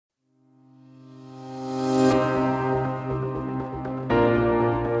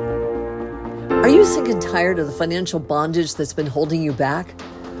you sick and tired of the financial bondage that's been holding you back?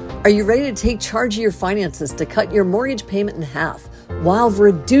 Are you ready to take charge of your finances to cut your mortgage payment in half while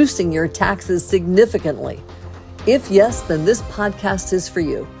reducing your taxes significantly? If yes, then this podcast is for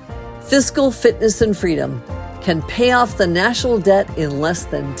you. Fiscal Fitness and Freedom can pay off the national debt in less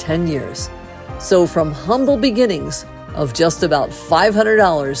than 10 years. So from humble beginnings of just about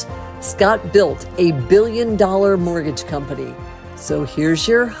 $500, Scott built a $1 billion mortgage company. So here's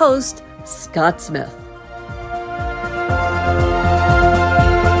your host, Scott Smith.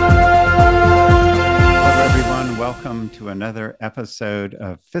 Hello, everyone. Welcome to another episode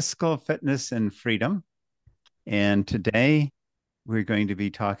of Fiscal Fitness and Freedom. And today we're going to be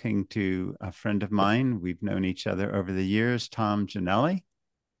talking to a friend of mine. We've known each other over the years, Tom Gianelli.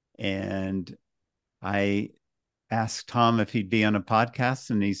 And I asked Tom if he'd be on a podcast,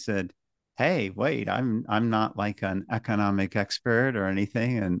 and he said, "Hey, wait, I'm not like an economic expert or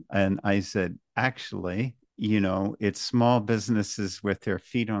anything." And I said, "Actually, it's small businesses with their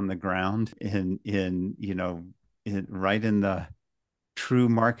feet on the ground right in the true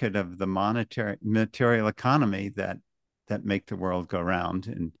market of the material economy that make the world go round.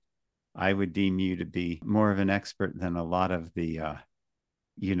 And I would deem you to be more of an expert than a lot of the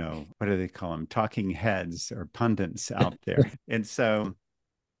what do they call them? Talking heads or pundits out there." And so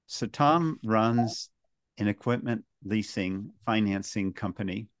Tom runs an equipment leasing financing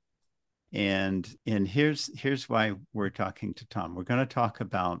company. And here's why we're talking to Tom. We're going to talk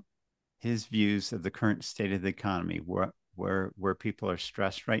about his views of the current state of the economy, where people are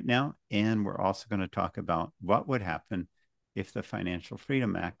stressed right now. And we're also going to talk about what would happen if the Financial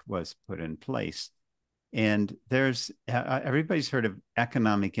Freedom Act was put in place. And there's everybody's heard of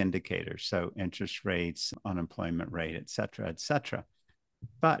economic indicators, so interest rates, unemployment rate, et cetera, et cetera.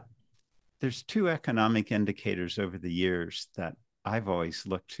 But there's two economic indicators over the years that I've always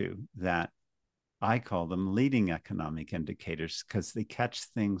looked to that I call them leading economic indicators because they catch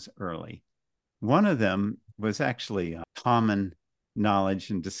things early. One of them was actually a common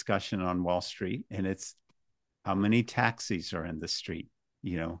knowledge and discussion on Wall Street, and it's how many taxis are in the street.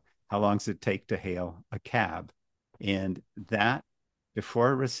 How long does it take to hail a cab? And that, before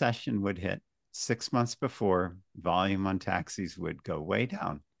a recession would hit, 6 months before, volume on taxis would go way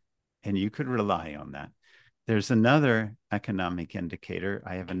down. And you could rely on that. There's another economic indicator.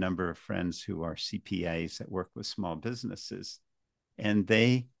 I have a number of friends who are CPAs that work with small businesses, and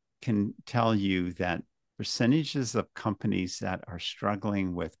they can tell you that percentages of companies that are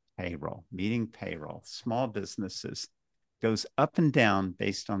struggling with payroll, meeting payroll, small businesses, goes up and down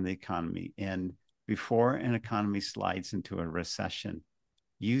based on the economy. And before an economy slides into a recession,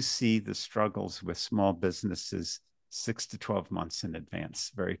 you see the struggles with small businesses 6 to 12 months in advance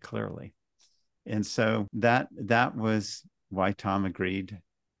very clearly. And so that was why Tom agreed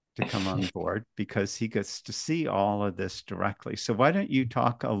to come on board, because he gets to see all of this directly. So why don't you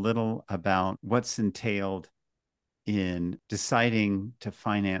talk a little about what's entailed in deciding to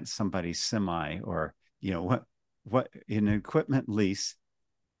finance somebody's semi, or what in an equipment lease,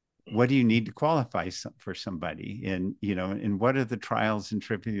 what do you need to qualify for somebody? And what are the trials and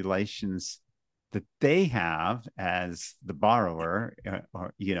tribulations that they have as the borrower,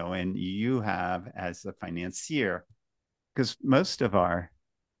 and you have as the financier? Because most of our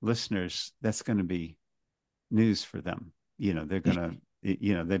listeners, that's going to be news for them. They're going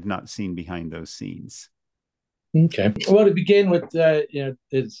to, they've not seen behind those scenes. Okay. Well, to begin with,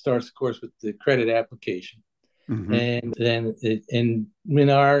 it starts, of course, with the credit application. Mm-hmm. And then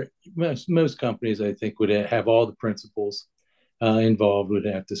most companies, I think, would have all the principals involved would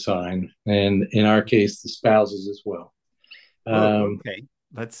have to sign, and in our case, the spouses as well. Okay,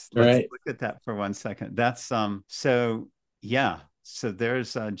 let's look at that for 1 second. That's so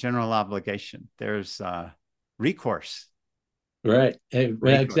there's a general obligation. There's recourse. Right.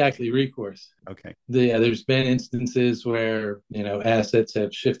 Exactly. Recourse. Okay. There's been instances where assets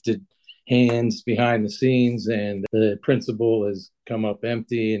have shifted hands behind the scenes, and the principal has come up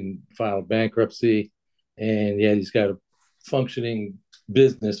empty and filed bankruptcy, and yet he's got a functioning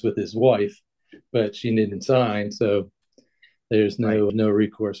business with his wife, but she didn't sign, so there's no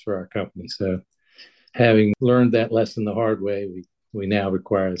recourse for our company. So having learned that lesson the hard way, we now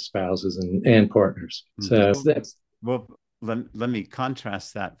require spouses and partners. So that's let me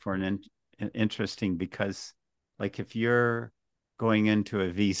contrast that for an interesting, because like if you're going into a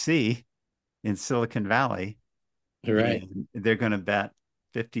VC in Silicon Valley, right, and they're going to bet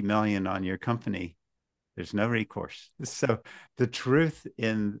 50 million on your company, there's no recourse. So the truth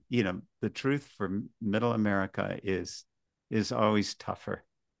for middle America is always tougher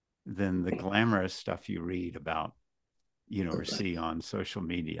than the glamorous stuff you read about, or see on social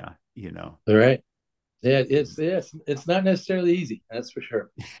media, Right. Yeah, it's not necessarily easy. That's for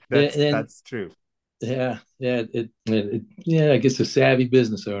sure. And That's true. yeah, I guess a savvy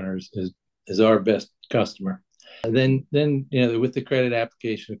business owner is our best customer. Then with the credit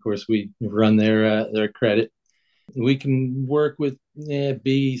application, of course, we run their credit. We can work with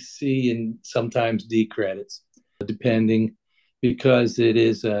B, C, and sometimes D credits, depending, because it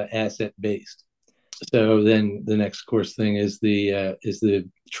is asset based. So then the next course thing is the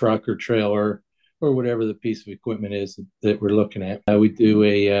truck or trailer or whatever the piece of equipment is that we're looking at. We do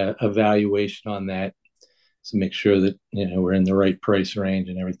a evaluation on that to make sure that we're in the right price range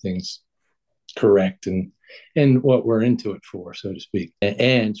and everything's correct and what we're into it for, so to speak.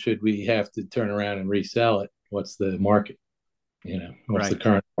 And should we have to turn around and resell it, what's the market? What's the Right.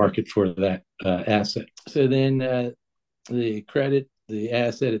 current market for that asset? So then the credit, the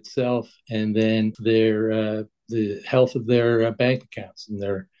asset itself, and then the health of their bank accounts and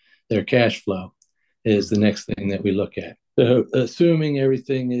their cash flow is the next thing that we look at. So assuming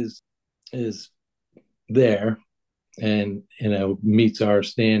everything is there and meets our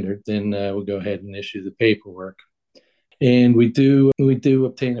standard, then we'll go ahead and issue the paperwork. And we do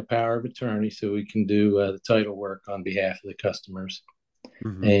obtain a power of attorney, so we can do the title work on behalf of the customers.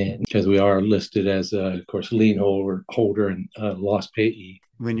 Mm-hmm. And because we are listed as, of course, lien holder and loss payee.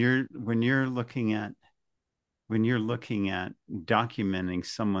 When you're looking at documenting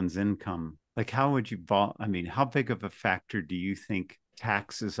someone's income, like how would you how big of a factor do you think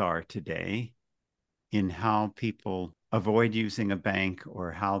taxes are today in how people avoid using a bank,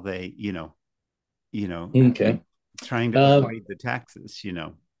 or how they, Okay. trying to avoid the taxes,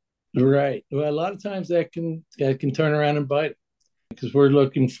 Right. Well, a lot of times that can turn around and bite, because we're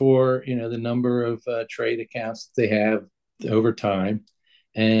looking for the number of trade accounts that they have over time,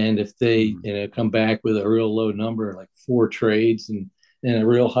 and if they come back with a real low number, like 4 trades and a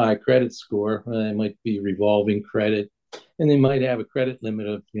real high credit score, well, they might be revolving credit, and they might have a credit limit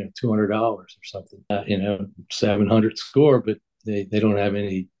of $200 or something, 700 score, but they don't have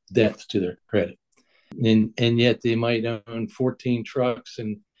any depth to their credit, and yet they might own 14 trucks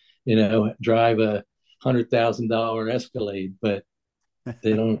and drive a $100,000 Escalade, but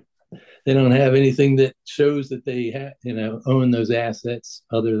they don't have anything that shows that they own those assets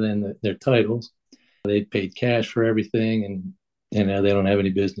other than their titles. They paid cash for everything, and they don't have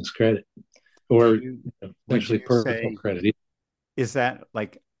any business credit or would essentially you personal say, credit. is that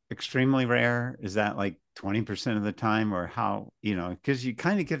like extremely rare? Is that like 20% of the time, or how, because you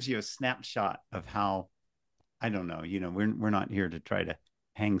kind of gives you a snapshot of how, I don't know, we're not here to try to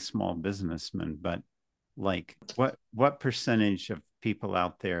hang small businessmen, but like what percentage of people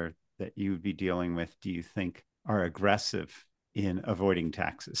out there that you would be dealing with do you think are aggressive in avoiding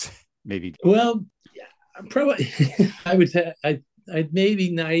taxes? Maybe. Well, probably I would I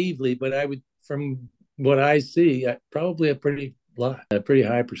maybe naively, but I would, from what I see, probably a pretty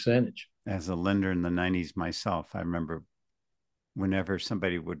high percentage. As a lender in the 90s myself, I remember whenever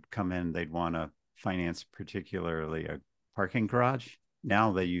somebody would come in, they'd want to finance particularly a parking garage.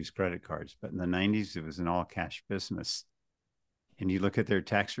 Now they use credit cards, but in the 90s, it was an all cash business. And you look at their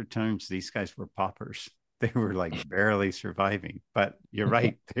tax returns, these guys were paupers. They were like barely surviving. But you're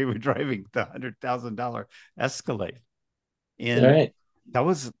right, they were driving the $100,000 Escalade. And Right. that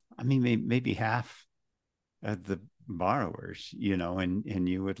was, maybe half of the borrowers, and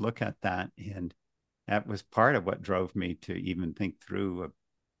you would look at that. And that was part of what drove me to even think through a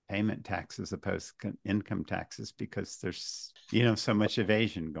payment tax as opposed to income taxes, because there's, so much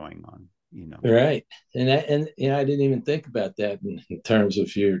evasion going on. Right. And I didn't even think about that in terms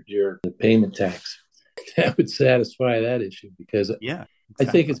of your payment tax. That would satisfy that issue, because Yeah, I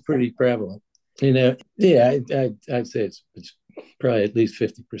think exactly. it's pretty prevalent. Yeah, I'd say it's probably at least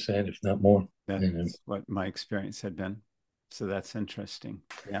 50%, if not more. That's what my experience had been. So that's interesting.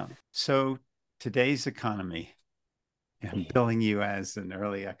 Yeah. So today's economy, I'm billing you as an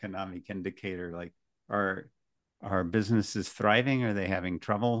early economic indicator. Like, are businesses thriving? Are they having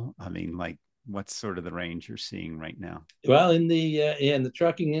trouble? Like, what's sort of the range you're seeing right now? Well, in the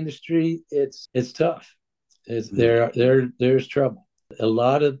trucking industry, it's tough. There's trouble.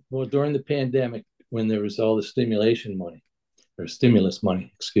 During the pandemic, when there was all the stimulus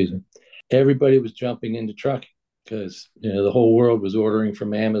money, excuse me, everybody was jumping into trucking, because the whole world was ordering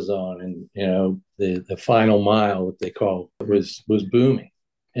from Amazon, and the final mile, what they call, was booming,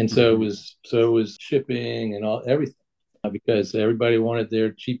 and so it was shipping and everything, because everybody wanted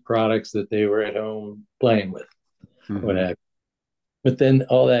their cheap products that they were at home playing with, what have you. But then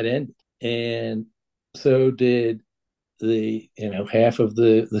all that ended, and so did the half of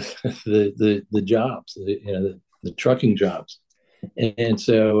the the jobs, the trucking jobs. And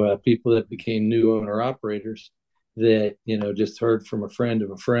so people that became new owner operators that, just heard from a friend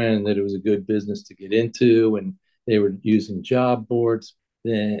of a friend that it was a good business to get into, and they were using job boards,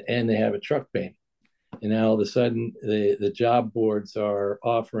 and they have a truck payment. And now all of a sudden the job boards are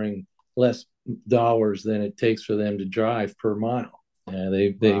offering less dollars than it takes for them to drive per mile.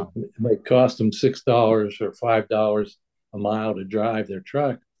 They Wow. might cost them $6 or $5 a mile to drive their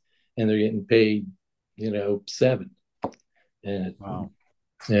truck, and they're getting paid, 7. And Wow.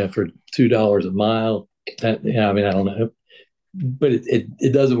 yeah, for $2 a mile. Yeah, I mean, I don't know, but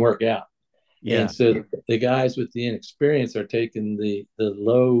it doesn't work out. And Yeah. so the guys with the inexperience are taking the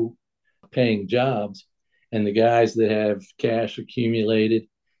low paying jobs, and the guys that have cash accumulated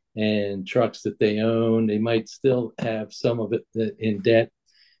and trucks that they own, they might still have some of it in debt,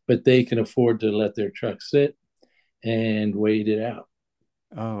 but they can afford to let their truck sit and wait it out.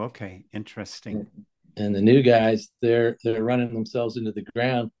 Oh, okay. Interesting. And the new guys, they're running themselves into the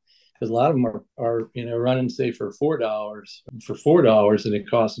ground, because a lot of them are running, say, for $4, and it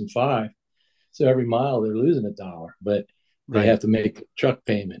costs them 5. So every mile they're losing $1, but they Right. have to make a truck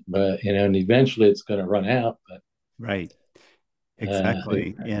payment. But and eventually it's going to run out. But Right. they,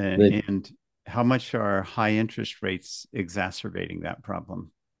 Exactly. And, they and how much are high interest rates exacerbating that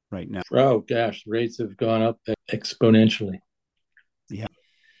problem right now? oh gosh, rates have gone up exponentially. Yeah.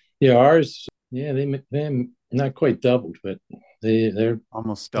 Yeah, ours, yeah, they not quite doubled, but they're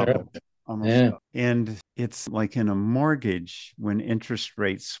Almost they're up. doubled. Almost Yeah, doubled. And it's like in a mortgage, when interest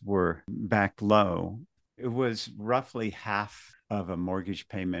rates were back low, it was roughly half of a mortgage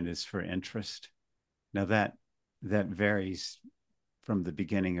payment is for interest. Now that varies from the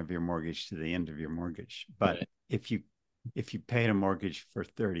beginning of your mortgage to the end of your mortgage. But right. if you paid a mortgage for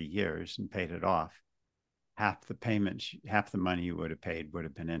 30 years and paid it off, half the money you would have paid would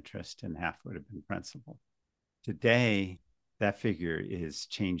have been interest and half would have been principal. Today, that figure is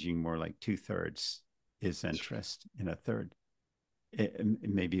changing more like 2/3 is interest and a third,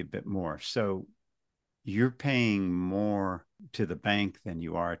 maybe a bit more. So you're paying more to the bank than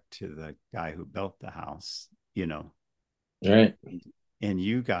you are to the guy who built the house, you know. Right. And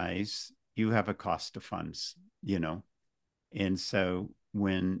you guys, you have a cost of funds, you know. And so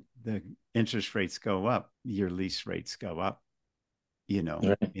when the interest rates go up, your lease rates go up, you know.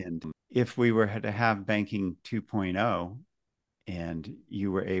 Right. And if we were to have banking 2.0 and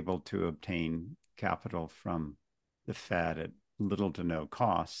you were able to obtain capital from the Fed at little to no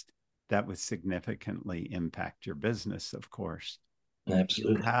cost, that would significantly impact your business, of course. Do you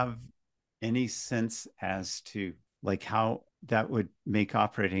Absolutely. have any sense as to like how that would make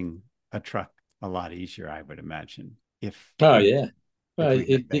operating a truck a lot easier, I would imagine, Oh yeah. if Well, we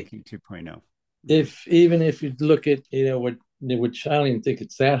had banking 2.0? if even if you look at what, which I don't even think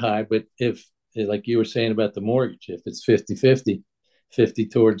it's that high, but if, like you were saying about the mortgage, if it's 50-50, 50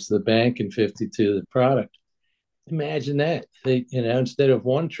 towards the bank and 50 to the product, imagine that. They, instead of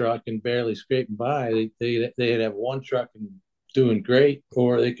one truck and barely scraping by, they'd have one truck and doing great,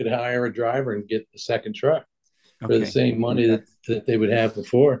 or they could hire a driver and get the second truck for the Okay. same money That's that they would have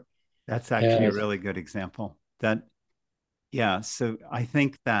before. that's actually Uh, a really good example. That Yeah, so I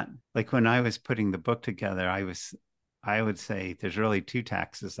think that like when I was putting the book together, I would say there's really two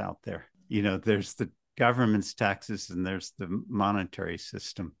taxes out there. You know, there's the government's taxes and there's the monetary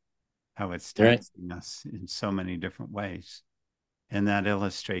system, how it's right. taxing us in so many different ways. And that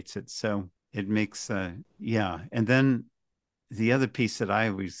illustrates it. So it makes yeah. And then the other piece that I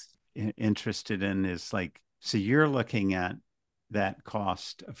was interested in is like, so you're looking at that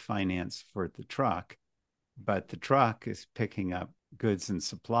cost of finance for the truck, but the truck is picking up goods and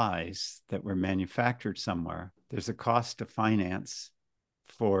supplies that were manufactured somewhere. There's a cost to finance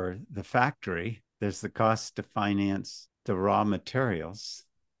for the factory. There's the cost to finance the raw materials.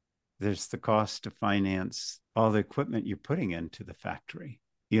 There's the cost to finance all the equipment you're putting into the factory.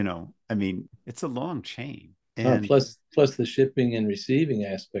 You know, I mean, it's a long chain. And Plus the shipping and receiving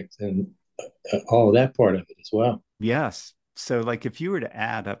aspect, and all of that part of it as well. yes, so like if you were to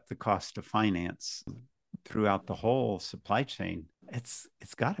add up the cost of finance throughout the whole supply chain, it's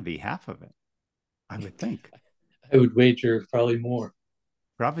got to be half of it, I would think. I would wager probably more.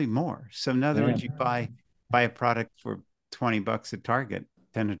 Probably more. So in other Yeah. words, you buy a product for $20 at Target,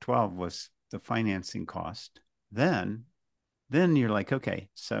 10 to 12 was the financing cost. Then then you're like, okay,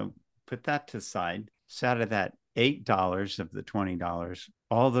 so put that to the side. So out of that $8 of the $20,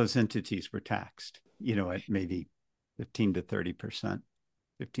 all those entities were taxed, you know, at maybe 15 to 30%,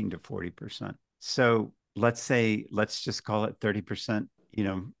 15 to 40%. So let's just call it 30%, you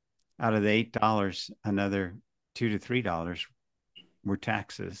know, out of the $8, another $2 to $3 were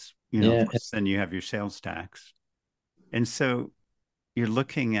taxes, you know, Yeah. plus then you have your sales tax. And so you're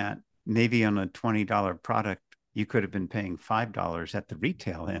looking at maybe on a $20 product, you could have been paying $5 at the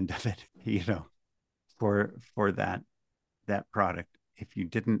retail end of it, for that product, if you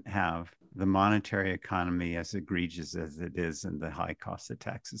didn't have the monetary economy as egregious as it is and the high cost of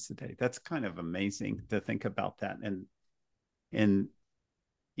taxes today. That's kind of amazing to think about that. And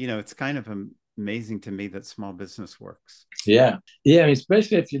it's kind of amazing to me that small business works. Yeah. Yeah. I mean,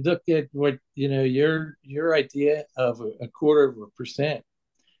 especially if you look at what, your idea of a quarter of a percent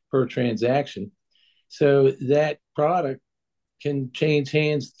per transaction. So that product can change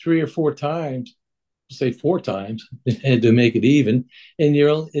hands 3 or 4 times, say 4 times, and to make it even, and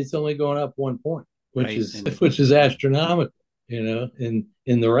it's only going up 1 point, which Right. is astronomical, in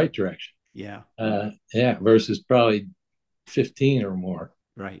the right direction. Yeah. Yeah, versus probably 15 or more.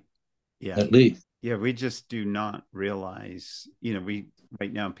 Right. Yeah. At least. Yeah, we just do not realize, we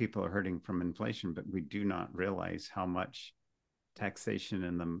right now people are hurting from inflation, but we do not realize how much taxation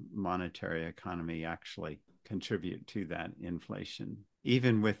and the monetary economy actually contribute to that inflation.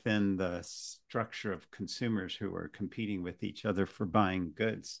 Even within the structure of consumers who are competing with each other for buying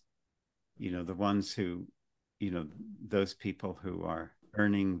goods, the ones who, those people who are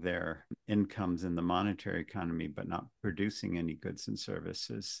earning their incomes in the monetary economy, but not producing any goods and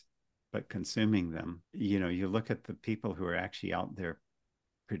services, but consuming them. You look at the people who are actually out there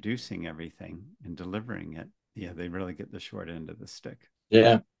producing everything and delivering it. Yeah, they really get the short end of the stick.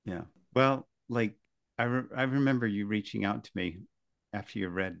 Yeah. Yeah. Well, like I remember you reaching out to me after you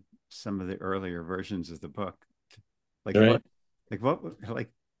read some of the earlier versions of the book. Like right.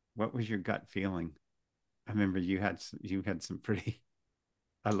 what was your gut feeling? I remember you had some pretty.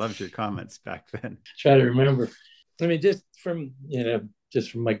 I loved your comments back then. Try to remember. I mean, just from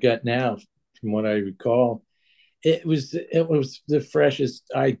my gut now, from what I recall, it was the freshest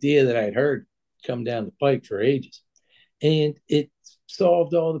idea that I'd heard come down the pike for ages, and it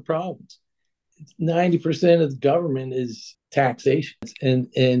solved all the problems. 90% of the government is taxation,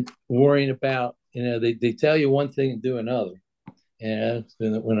 and worrying about, they tell you one thing and do another.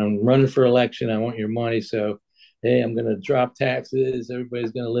 When I'm running for election, I want your money, so hey, I'm going to drop taxes,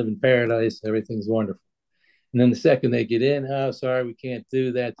 everybody's going to live in paradise, everything's wonderful. And then the second they get in, oh, sorry, we can't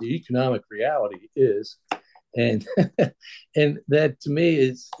do that. The economic reality is, and and that to me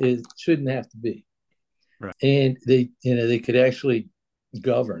is shouldn't have to be. Right. And they could actually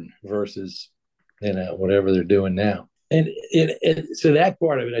govern versus whatever they're doing now. And so that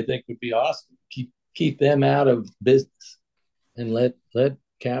part of it, I think, would be awesome. Keep them out of business and let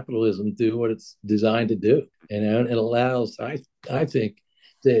capitalism do what it's designed to do. It allows, I think,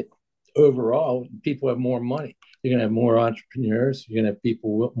 that overall people have more money. You're going to have more entrepreneurs. You're going to have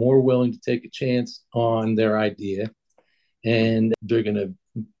people more willing to take a chance on their idea, and they're going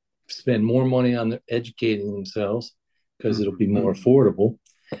to spend more money on educating themselves because it'll be more affordable,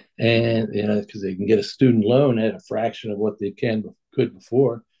 and because they can get a student loan at a fraction of what they could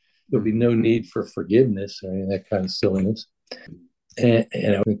before. There'll be no need for forgiveness or any of that kind of silliness.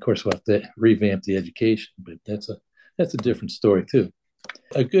 And of course, we'll have to revamp the education, but that's a different story too.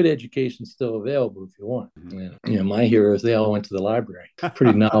 A good education is still available if you want. My heroes, they all went to the library.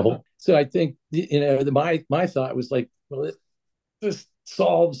 Pretty novel. So I think my thought was like, well, this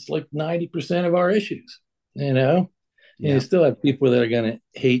solves like 90% of our issues. And you still have people that are going to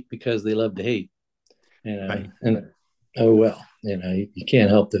hate because they love to hate. Right. And oh well, you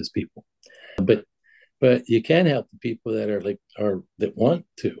can't help those people, but you can help the people that that want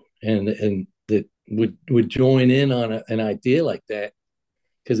to and that would join in on an idea like that,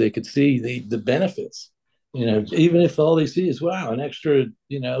 because they could see the benefits. Even if all they see is, wow, an extra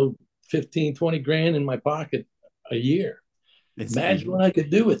 15-20 grand in my pocket a year. Imagine what I could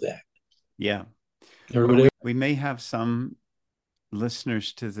do with that. Yeah. Or whatever. We may have some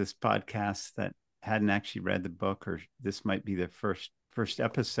listeners to this podcast that hadn't actually read the book, or this might be their first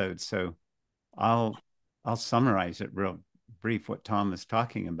episode. So I'll summarize it real brief. What Tom is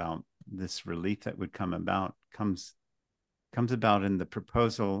talking about, this relief that would come about, comes about in the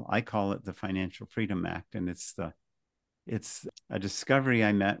proposal. I call it the Financial Freedom Act, and it's a discovery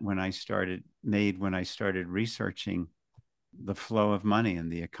I made when I started researching the flow of money in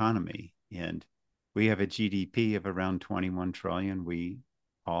the economy. And we have a GDP of around 21 trillion. We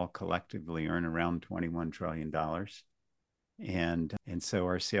all collectively earn around $21 trillion. And so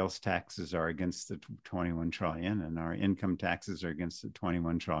our sales taxes are against the 21 trillion, and our income taxes are against the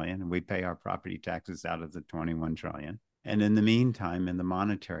 21 trillion, and we pay our property taxes out of the 21 trillion. And in the meantime, in the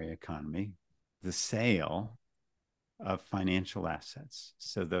monetary economy, the sale of financial assets,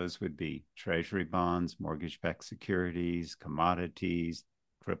 so those would be treasury bonds, mortgage-backed securities, commodities,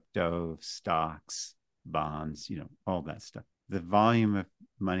 crypto, stocks, bonds, all that stuff. the volume of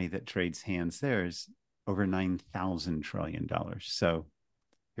money that trades hands there is over $9,000 trillion. So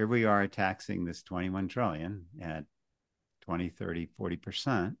here we are taxing this 21 trillion at 20, 30,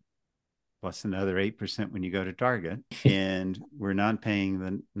 40%, plus another 8% when you go to Target. And we're not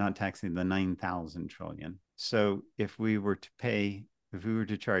taxing the 9,000 trillion. So if we were to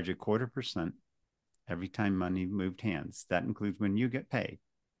charge a 0.25% every time money moved hands, that includes when you get paid,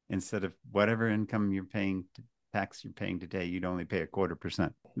 instead of whatever income you're paying tax you're paying today, you'd only pay a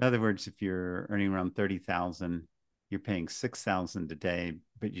 0.25%. In other words, if you're earning around 30,000, you're paying 6,000 today,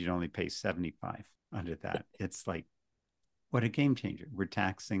 but you'd only pay 75 under that. It's like, what a game changer. We're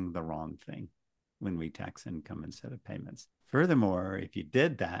taxing the wrong thing when we tax income instead of payments. Furthermore, if you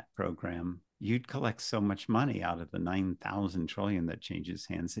did that program, you'd collect so much money out of the 9,000 trillion that changes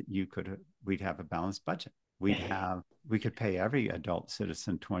hands that we'd have a balanced budget. We could pay every adult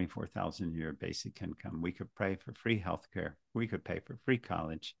citizen 24,000 a year basic income. We could pay for free healthcare. We could pay for free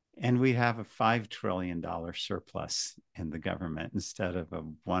college, and we'd have a $5 trillion surplus in the government instead of a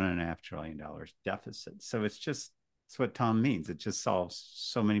 $1.5 trillion deficit. So it's what Tom means. It just solves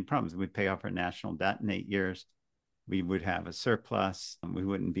so many problems. We'd pay off our national debt in 8 years. We would have a surplus. We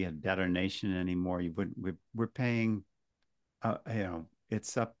wouldn't be a debtor nation anymore. We're paying,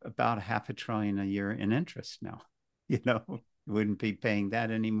 it's up about $500 billion a year in interest now. You wouldn't be paying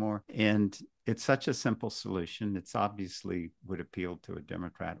that anymore. And it's such a simple solution. It's obviously would appeal to a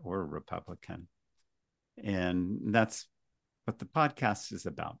Democrat or a Republican. And that's what the podcast is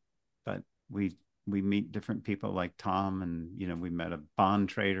about. But we meet different people like Tom, and, we met a bond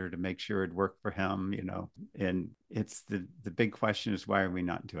trader to make sure it worked for him, and it's the big question is, why are we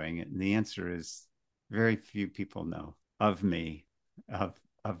not doing it? And the answer is very few people know of me, of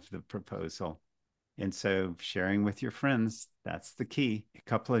the proposal. And so sharing with your friends, that's the key. A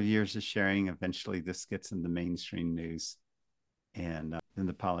couple of years of sharing, eventually this gets in the mainstream news, and then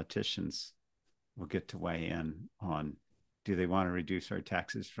the politicians will get to weigh in on, do they want to reduce our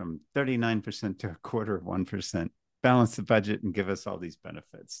taxes from 39% to 1/4%, balance the budget, and give us all these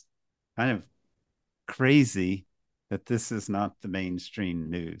benefits? Kind of crazy that this is not the mainstream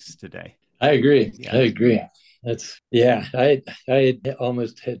news today. I agree. Yeah. I agree. I had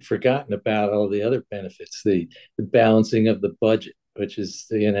almost had forgotten about all the other benefits, the balancing of the budget, which is,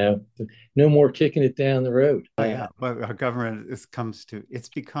 no more kicking it down the road. Oh, yeah. Well, our government it's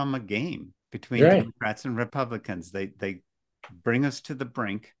become a game between Democrats and Republicans. They bring us to the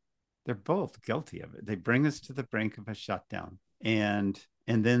brink. They're both guilty of it. They bring us to the brink of a shutdown, and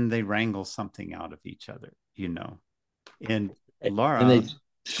then they wrangle something out of each other, And Laura, and they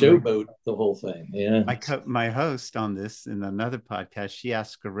showboat the whole thing. Yeah. My host on this in another podcast, she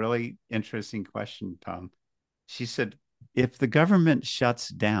asked a really interesting question, Tom. She said, if the government shuts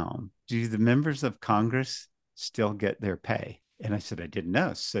down, do the members of Congress still get their pay? And I said, I didn't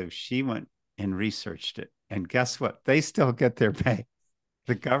know. So she went and researched it. And guess what? They still get their pay.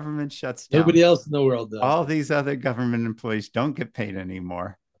 The government shuts down. Nobody else in the world does. All these other government employees don't get paid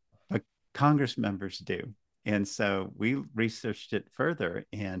anymore, but Congress members do. And so we researched it further,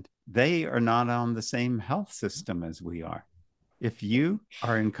 and they are not on the same health system as we are. If you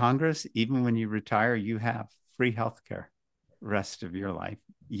are in Congress, even when you retire, you have free health care rest of your life.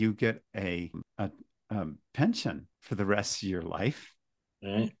 You get a pension for the rest of your life.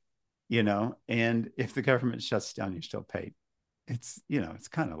 Right. And if the government shuts down, you're still paid. It's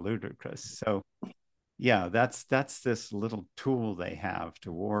kind of ludicrous. So yeah, that's this little tool they have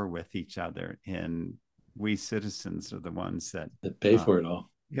to war with each other. And we citizens are the ones that pay for it all.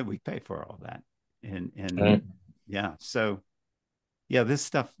 Yeah, we pay for all that. And right. Yeah. So yeah,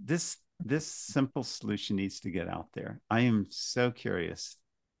 this simple solution needs to get out there. I am so curious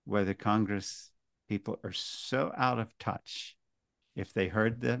whether Congress people are so out of touch. If they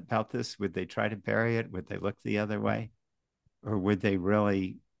heard about this, would they try to bury it? Would they look the other way? Or would they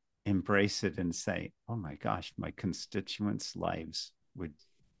really embrace it and say, oh my gosh, my constituents' lives would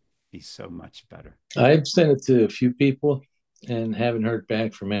be so much better? I've sent it to a few people and haven't heard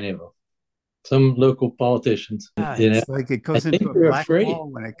back from any of them. Some local politicians. It's like it goes into a black hole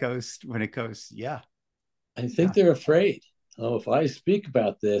when it goes, yeah. I think they're afraid. Oh, if I speak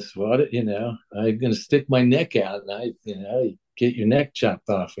about this, I'm going to stick my neck out, and you get your neck chopped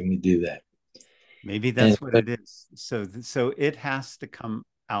off when you do that. Maybe that's what it is. So it has to come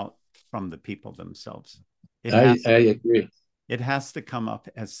out from the people themselves. I agree. It has to come up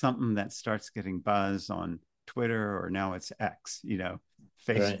as something that starts getting buzz on Twitter, or now it's X,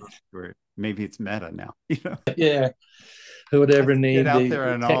 Facebook, or maybe it's Meta now, Yeah. Whatever name out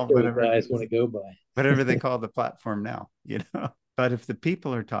there and all, whatever guys want to go by. Whatever they call the platform now, But if the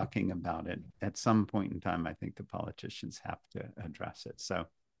people are talking about it, at some point in time, I think the politicians have to address it. So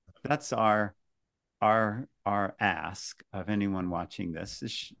that's our ask of anyone watching this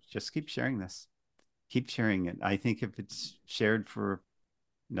is just keep sharing this. Keep sharing it. I think if it's shared for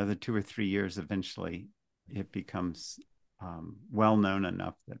another 2 or 3 years, eventually it becomes well known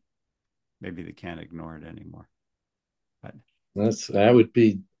enough that maybe they can't ignore it anymore. But that would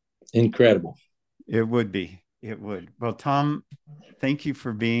be incredible. It would be. It would. Well, Tom, thank you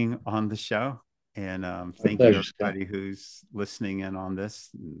for being on the show. And thank you, everybody who's listening in on this.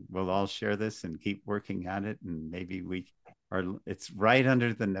 We'll all share this and keep working at it. And maybe it's right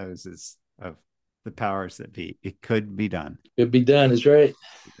under the noses of the powers that be. It could be done. Could be done is right.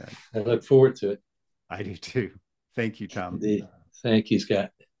 I look forward to it. I do too. Thank you, Tom. Indeed. Thank you,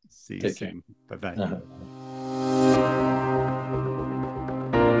 Scott. See you soon. Bye-bye.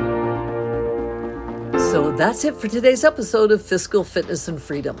 So that's it for today's episode of Fiscal Fitness and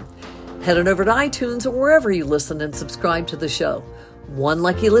Freedom. Head on over to iTunes or wherever you listen and subscribe to the show. One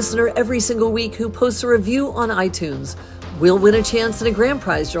lucky listener every single week who posts a review on iTunes will win a chance in a grand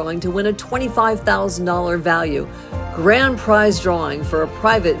prize drawing to win a $25,000 value grand prize drawing for a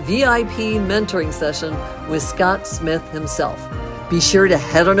private VIP mentoring session with Scott Smith himself. Be sure to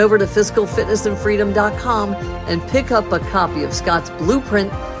head on over to fiscalfitnessandfreedom.com and pick up a copy of Scott's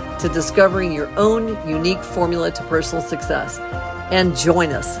blueprint to discovering your own unique formula to personal success. And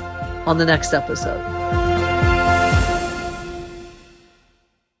join us on the next episode.